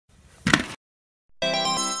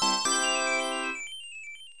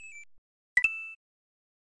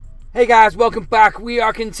Hey guys, welcome back. We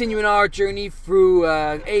are continuing our journey through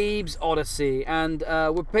Abe's Oddysee, and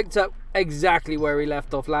we're picked up exactly where we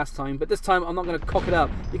left off last time, but this time I'm not going to cock it up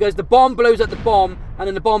because the bomb blows up the bomb and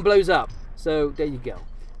then the bomb blows up. So there you go.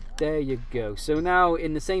 There you go. So now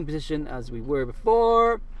in the same position as we were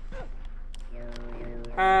before,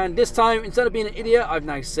 and this time instead of being an idiot, I've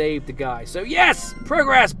now saved the guy. So yes,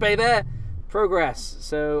 progress, baby, progress.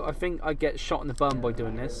 So I think I get shot in the bum by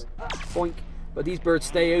doing this. Boink. But these birds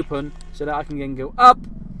stay open so that I can then go up,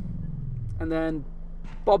 and then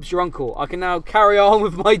Bob's your uncle. I can now carry on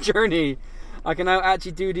with my journey. I can now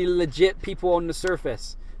actually do the legit people on the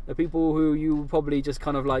surface. The people who you probably just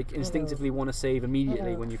kind of like instinctively want to save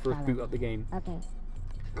immediately when you first boot up the game. Okay.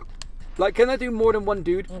 Like, can I do more than one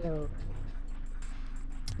dude? Hello.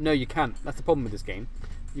 No, you can't. That's the problem with this game.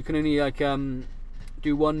 You can only like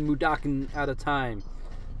do one Mudakin at a time.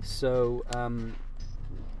 So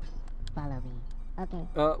Follow me. Okay.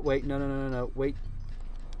 wait, no, wait.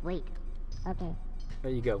 Wait. Okay.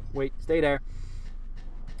 There you go. Wait, stay there.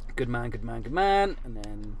 Good man, good man, good man. And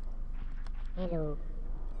then Hello.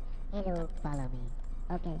 Hello. Follow me.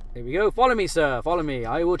 Okay. there we go. Follow me, sir. Follow me.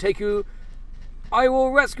 I will take you. I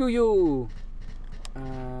will rescue you.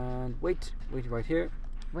 And wait right here.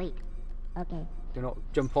 Wait. Okay. Do not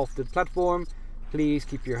jump off the platform. Please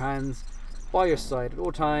keep your hands by your side at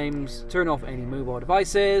all times. Turn off any mobile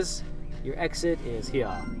devices. Your exit is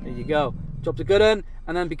here. There you go. Job's a good one.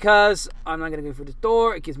 And then because I'm not going to go through this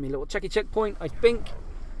door, it gives me a little checkpoint, I think.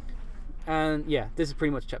 And yeah, this is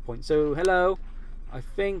pretty much checkpoint. So hello. I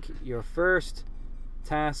think your first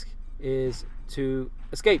task is to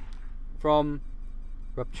escape from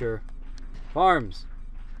Rupture Farms.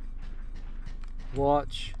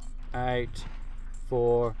 Watch out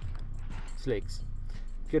for snakes.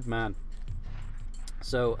 Good man.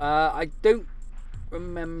 So I don't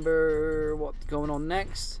remember what's going on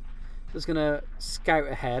next. Just gonna scout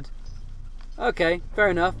ahead. Okay, fair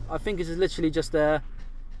enough. I think this is literally just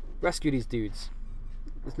rescue these dudes.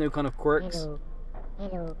 There's no kind of quirks. Hello.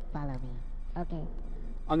 Hello. Follow me. Okay.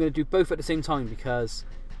 I'm gonna do both at the same time because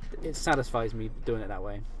it satisfies me doing it that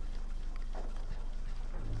way.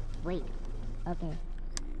 Wait. Okay.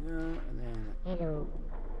 And then Hello.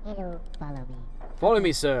 Hello. Follow me. follow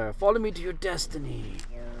me, sir. Follow me to your destiny.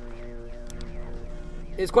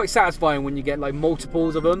 It's quite satisfying when you get like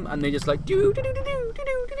multiples of them and they just like do do do do do do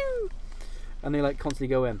do do, and they like constantly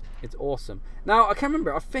go in. It's awesome. Now I can't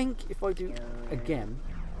remember. I think if I do again,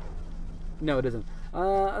 no, it doesn't.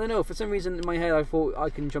 I don't know. For some reason in my head I thought I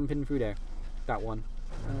can jump in through there. That one.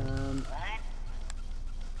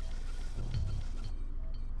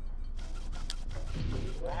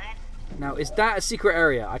 Now is that a secret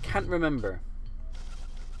area? I can't remember.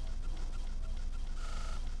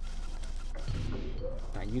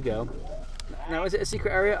 There you go. Now is it a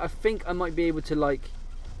secret area? I think I might be able to like.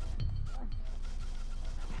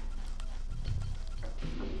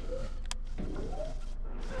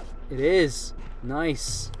 It is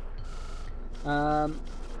nice. Now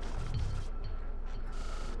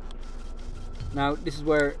this is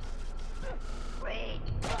where.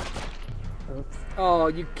 Oops. Oh,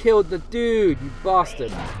 you killed the dude, you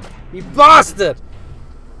bastard! You bastard!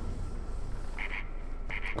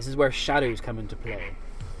 This is where shadows come into play.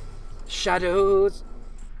 Shadows!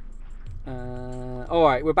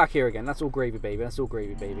 Alright, we're back here again. That's all gravy, baby. That's all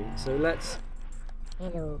gravy, baby. So let's.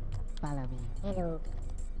 Hello. Follow me. Hello.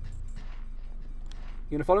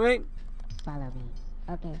 You gonna follow me? Follow me.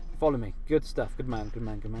 Okay. Follow me. Good stuff. Good man, good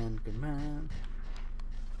man, good man, good man.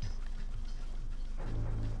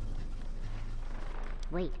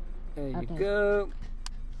 Wait. There you Okay. go.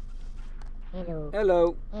 Hello.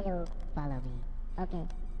 Hello. Hello. Follow me. Okay.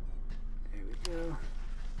 There we go.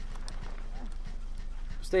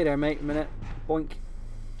 Stay there, mate, a minute. Boink.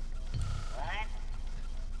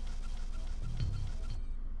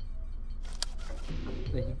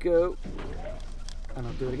 There you go. And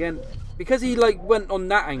I'll do it again. Because he like went on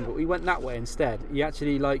that angle, he went that way instead. He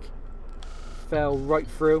actually like fell right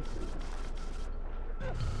through.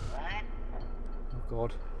 Oh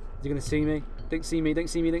god. Is he gonna see me? Don't see me, don't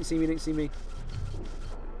see me, don't see me, don't see me.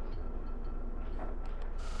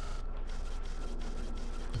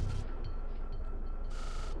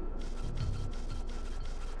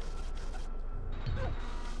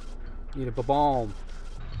 Need a bomb.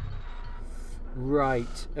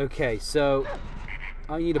 Right. Okay, so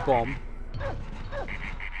I need a bomb.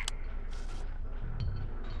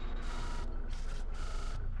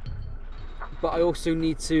 But I also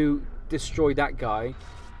need to destroy that guy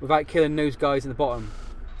without killing those guys in the bottom.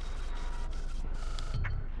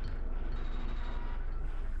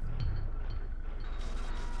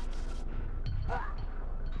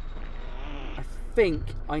 think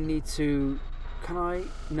I need to... Can I?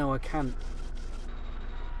 No, I can't.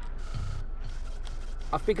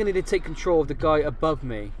 I think I need to take control of the guy above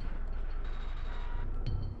me.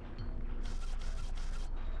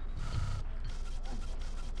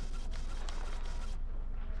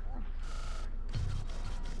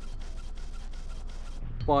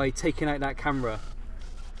 By taking out that camera.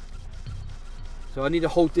 So I need to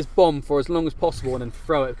hold this bomb for as long as possible and then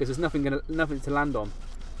throw it because there's nothing to land on.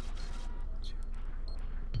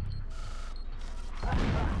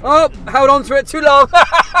 Oh, held on to it too long.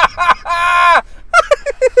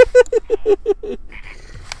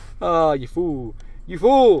 Oh, you fool. You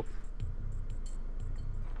fool.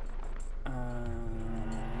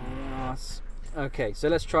 Okay, so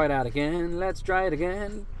let's try that again. Let's try it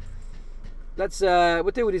again. Let's we'll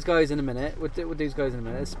deal with these guys in a minute. We'll deal with these guys in a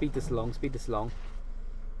minute. Let's speed this along. Speed this along.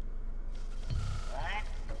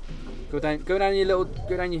 Go down your little.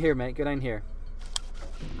 Go down here, mate. Go down here.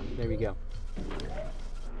 There we go.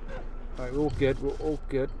 All right, we're all good. We're all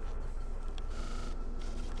good.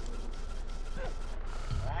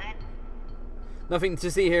 Nothing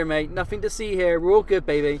to see here, mate. Nothing to see here. We're all good,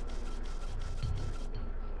 baby.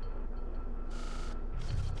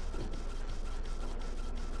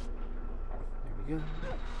 There we go.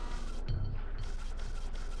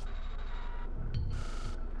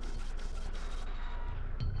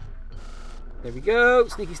 There we go.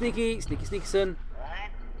 Sneaky, sneaky, sneaky, sneaky, son.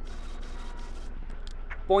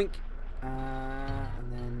 Boink.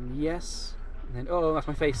 And then yes. And then oh, that's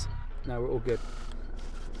my face. No, we're all good.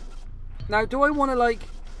 Now, do I want to like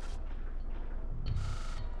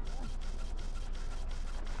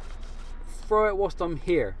throw it whilst I'm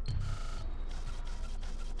here?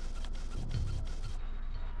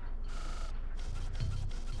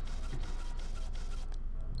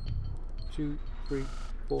 2, 3,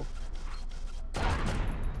 4.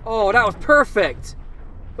 Oh, that was perfect.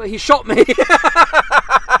 But he shot me.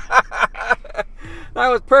 That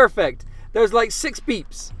was perfect. There's like 6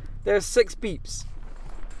 beeps. There's 6 beeps.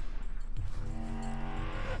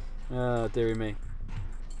 Oh, dearie me.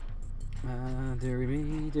 Dearie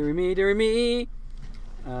me, dearie me, dearie me.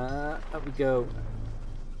 Up we go.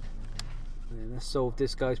 And then let's solve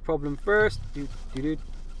this guy's problem first.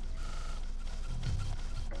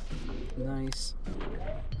 Nice.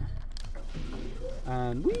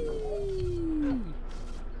 And whee!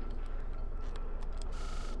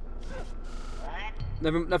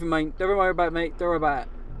 Never mind. Don't worry about it, mate. Don't worry about it.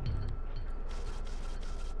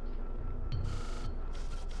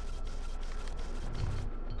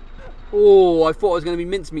 Oh, I thought it was going to be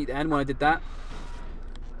mincemeat then when I did that.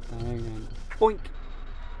 Boink.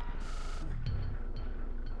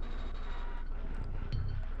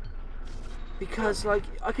 Because, like,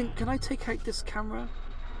 can I take out this camera?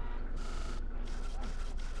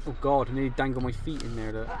 Oh God, I nearly dangle my feet in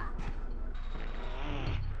there. Look.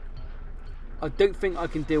 I don't think I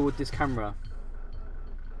can deal with this camera.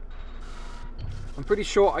 I'm pretty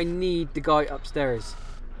sure I need the guy upstairs.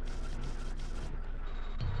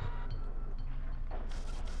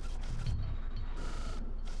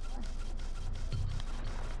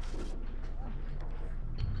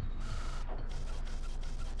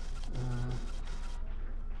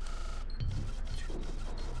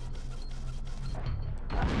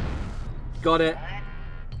 Got it.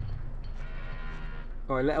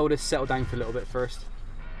 Alright, let all this settle down for a little bit first.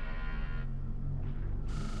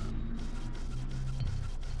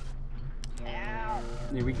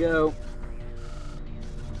 Here we go.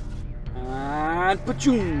 And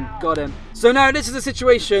pachoom! Got him. So now this is a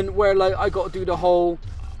situation where like I got to do the whole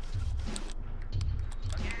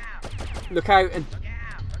look out and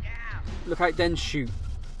look out then shoot.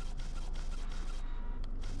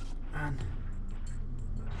 And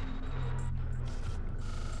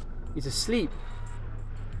he's asleep.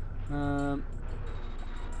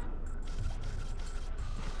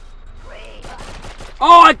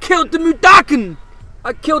 Oh, I killed the Mudakin!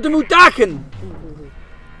 I killed the Mudakin!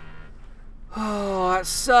 Oh, that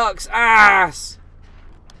sucks ass!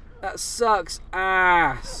 That sucks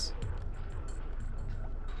ass!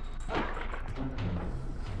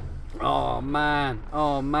 Oh man,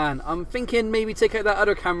 oh man. I'm thinking maybe take out that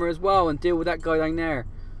other camera as well and deal with that guy down there.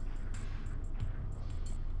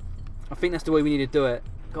 I think that's the way we need to do it.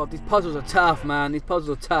 God, these puzzles are tough, man. These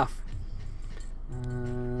puzzles are tough.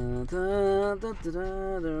 There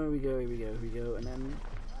we go, here we go, here we go. And then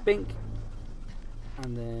bink.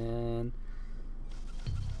 And then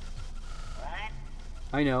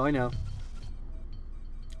I know.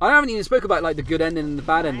 I haven't even spoke about like the good ending and the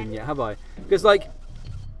bad ending yet, have I? Because like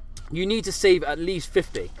you need to save at least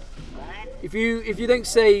 50. If you don't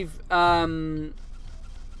save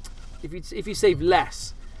if you save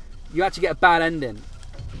less, you actually get a bad ending.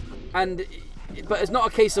 But it's not a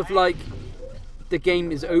case of like the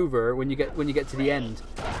game is over when you get to the end.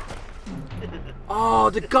 Oh,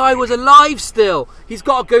 the guy was alive still. He's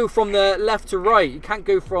got to go from the left to right. You can't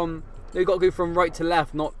go from. You've got to go from right to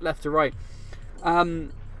left, not left to right.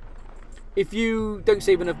 If you don't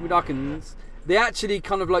save enough Mudokons, they actually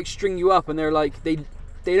kind of like string you up, and they're like they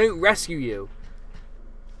don't rescue you.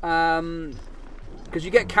 Because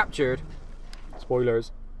you get captured.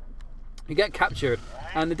 Spoilers. You get captured,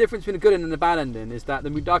 and the difference between a good ending and a bad ending is that the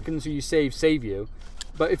Mudokons who you save you,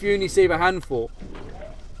 but if you only save a handful,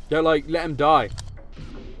 they're like, let him die.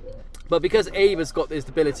 But because Abe has got this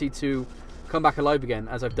ability to come back alive again,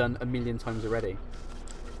 as I've done a million times already,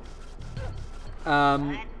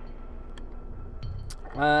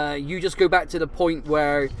 you just go back to the point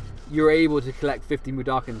where you're able to collect 50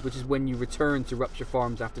 Mudokons, which is when you return to Rupture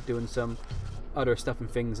Farms after doing some other stuff and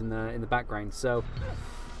things in the background. So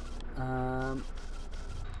there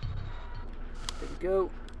we go.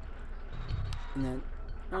 And then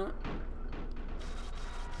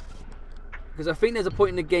because I think there's a point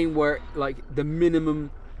in the game where like the minimum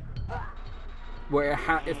where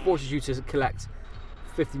it forces you to collect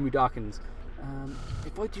 50 Mudokons.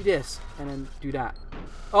 If I do this and then do that,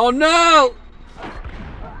 oh no!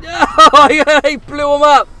 No! I blew him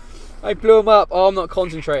up. I blew him up. Oh, I'm not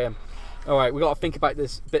concentrating. All right, we got to think about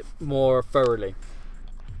this a bit more thoroughly.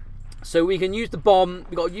 So we can use the bomb.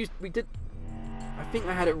 We did. I think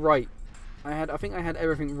I had it right. I think I had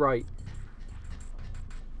everything right.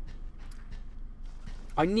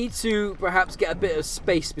 I need to perhaps get a bit of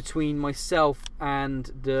space between myself and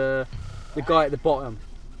the guy at the bottom.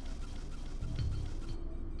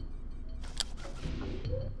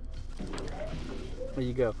 There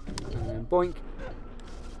you go. And then boink.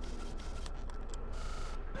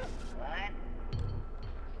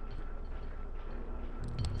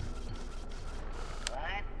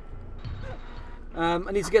 I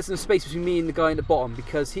need to get some space between me and the guy in the bottom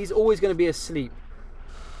because he's always going to be asleep.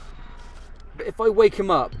 But if I wake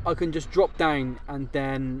him up, I can just drop down and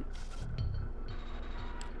then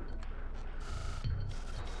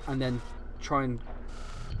try and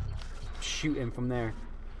shoot him from there.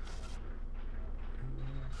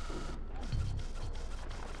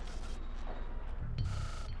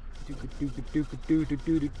 You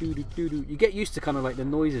get used to kind of like the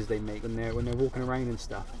noises they make when they're walking around and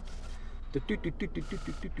stuff.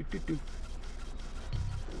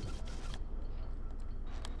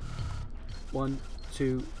 1,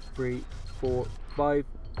 2, 3, 4, 5.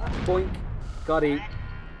 Boink. Got it.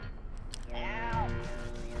 Here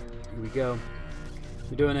we go.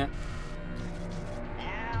 We're doing it.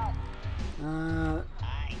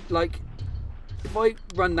 Like, if I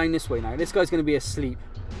run down this way now, this guy's going to be asleep.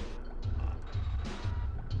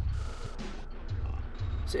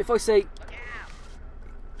 So if I say,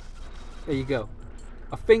 there you go.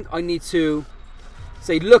 I think I need to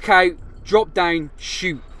say, look out, drop down,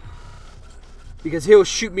 shoot. Because he'll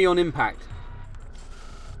shoot me on impact.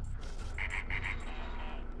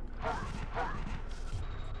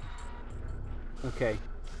 Okay.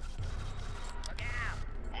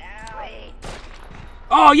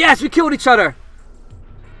 Oh yes, we killed each other.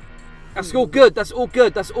 That's all good. That's all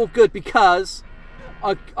good. That's all good because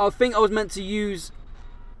I think I was meant to use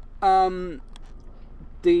I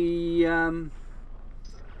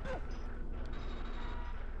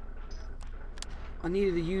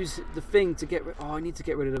needed to use the thing to get rid. Oh, I need to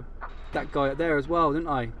get rid of that guy up there as well, didn't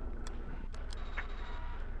I?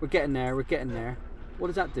 We're getting there. We're getting there. What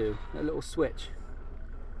does that do? That little switch.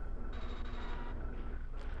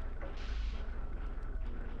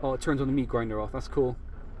 Oh, it turns on the meat grinder off. That's cool.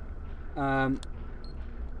 Alright,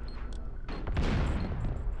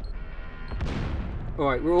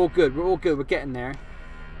 we're all good. We're all good. We're getting there.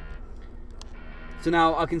 So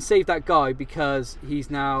now I can save that guy because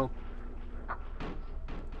he's now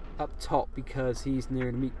up top because he's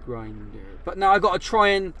near the meat grinder. But now I got to try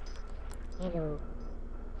and... I'm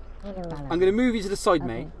going to move you to the side,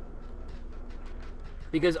 mate.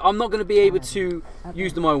 Because I'm not going to be able to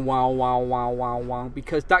use the mine wow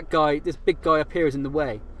because that guy, this big guy up here is in the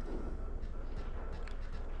way.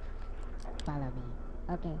 Follow me.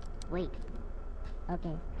 Okay. Wait.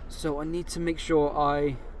 Okay. So I need to make sure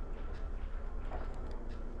I...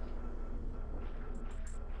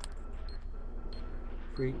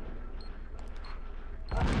 Free.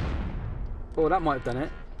 Oh, that might have done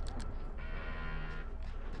it.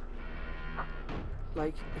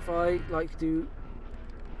 Like, if I, like, do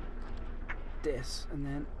this, and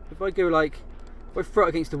then, if I go, like, if I throw it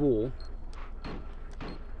against the wall,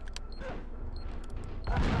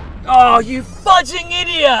 Oh, you fudging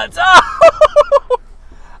idiot!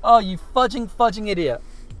 Oh, you fudging idiot.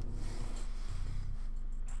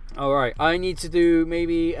 Alright, I need to do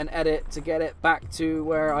maybe an edit to get it back to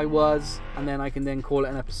where I was, and then I can then call it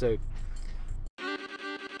an episode.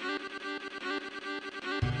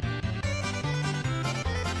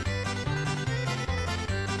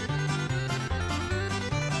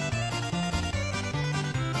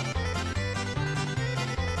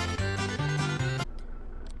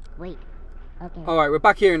 Wait. Okay. Alright, we're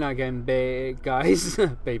back here now again, guys.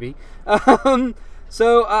 Baby.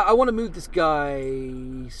 So, I want to move this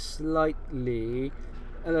guy slightly.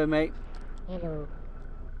 Hello, mate. Hello.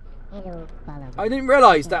 Hello, follow me. I didn't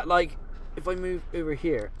realise that, like, if I move over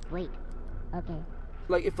here, Wait. Okay.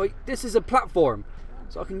 like, this is a platform,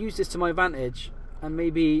 so I can use this to my advantage, and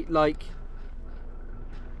maybe, like,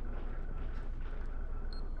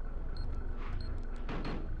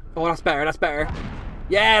 oh, that's better.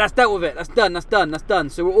 Yeah, that's dealt with it. That's done.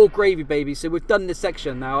 So we're all gravy, baby. So we've done this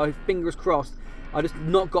section now. Fingers crossed. I just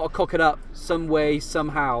not got to cock it up some way,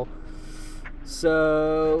 somehow.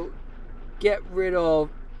 So get rid of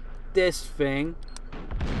this thing,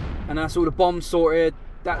 and that's all the bombs sorted.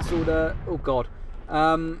 That's all the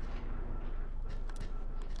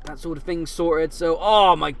that's all the things sorted. So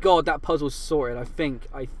oh my god, that puzzle's sorted. I think.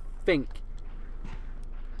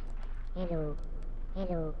 Hello.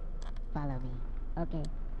 Follow me. Okay.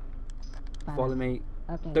 Follow me.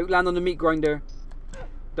 Okay. Don't land on the meat grinder.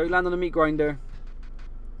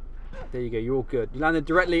 There you go, you're all good. You landed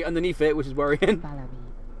directly underneath it, which is worrying. Follow me.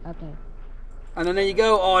 Okay. And then there you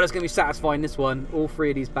go. Oh, that's going to be satisfying, this one. All three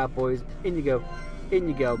of these bad boys. In you go.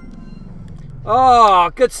 Oh,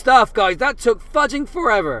 good stuff, guys. That took fudging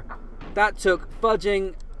forever.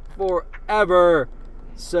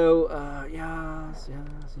 So, yes.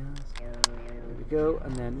 There we go.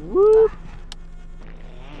 And then, whoop.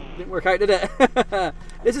 Didn't work out, did it?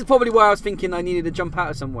 This is probably where I was thinking I needed to jump out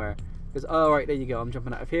of somewhere. Because, oh, right, there you go. I'm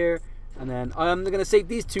jumping out of here. And then I'm going to save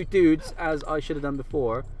these two dudes, as I should have done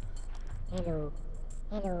before. Hello.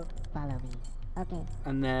 Follow me. Okay.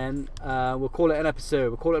 And then we'll call it an episode.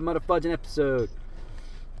 We'll call it a mother fudging episode.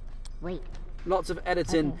 Wait. Lots of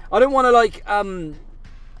editing. Okay. I don't want to, like,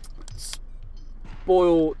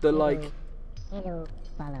 spoil the, Hello.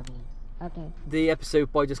 Follow me. Okay. the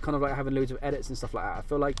episode by just kind of like having loads of edits and stuff like that. I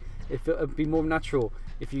feel like it would be more natural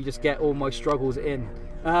if you just get all my struggles in.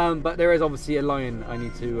 But there is obviously a line I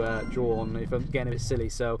need to draw on if I'm getting a bit silly.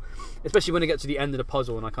 So, especially when I get to the end of the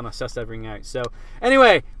puzzle and I kind of suss everything out. So,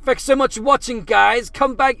 anyway, thanks so much for watching, guys.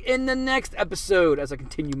 Come back in the next episode as I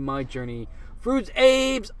continue my journey through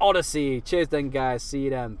Abe's Oddysee. Cheers then, guys. See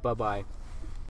you then. Bye-bye.